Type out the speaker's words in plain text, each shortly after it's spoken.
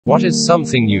What is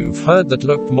something you've heard that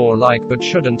looked more like but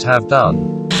shouldn't have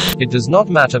done? It does not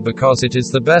matter because it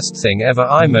is the best thing ever.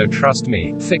 IMO, trust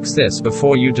me. Fix this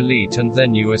before you delete and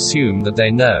then you assume that they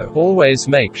know. Always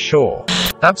make sure.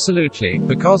 Absolutely,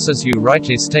 because as you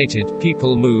rightly stated,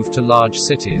 people move to large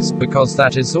cities, because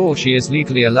that is all she is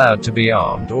legally allowed to be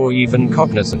armed or even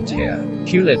cognizant here.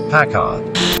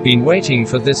 Hewlett-Packard. Been waiting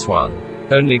for this one.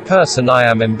 Only person I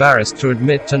am embarrassed to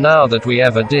admit to now that we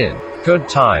ever did. Good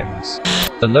times.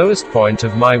 The lowest point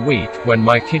of my week, when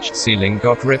my kitchen ceiling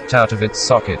got ripped out of its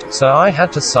socket, so I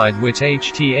had to side with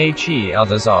HTHE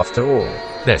others after all.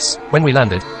 This, when we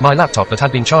landed, my laptop that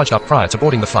had been charged up prior to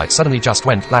boarding the flight suddenly just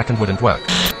went black and wouldn't work.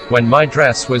 When my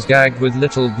dress was gagged with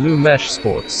little blue mesh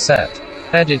sports set.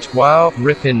 Edit, wow,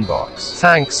 rip inbox.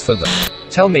 Thanks for the.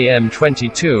 Tell me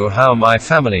M22 how my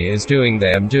family is doing.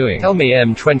 They am doing. Tell me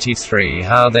M23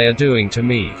 how they are doing to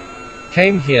me.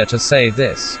 Came here to say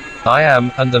this. I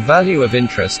am, and the value of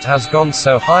interest has gone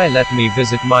so high, let me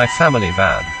visit my family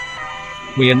van.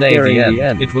 We are near the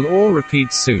end. It will all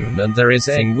repeat soon, and there is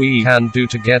a thing we can do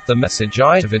to get the message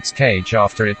out of its cage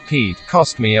after it peed.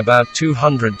 Cost me about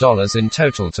 $200 in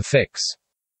total to fix.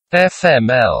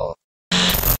 FML.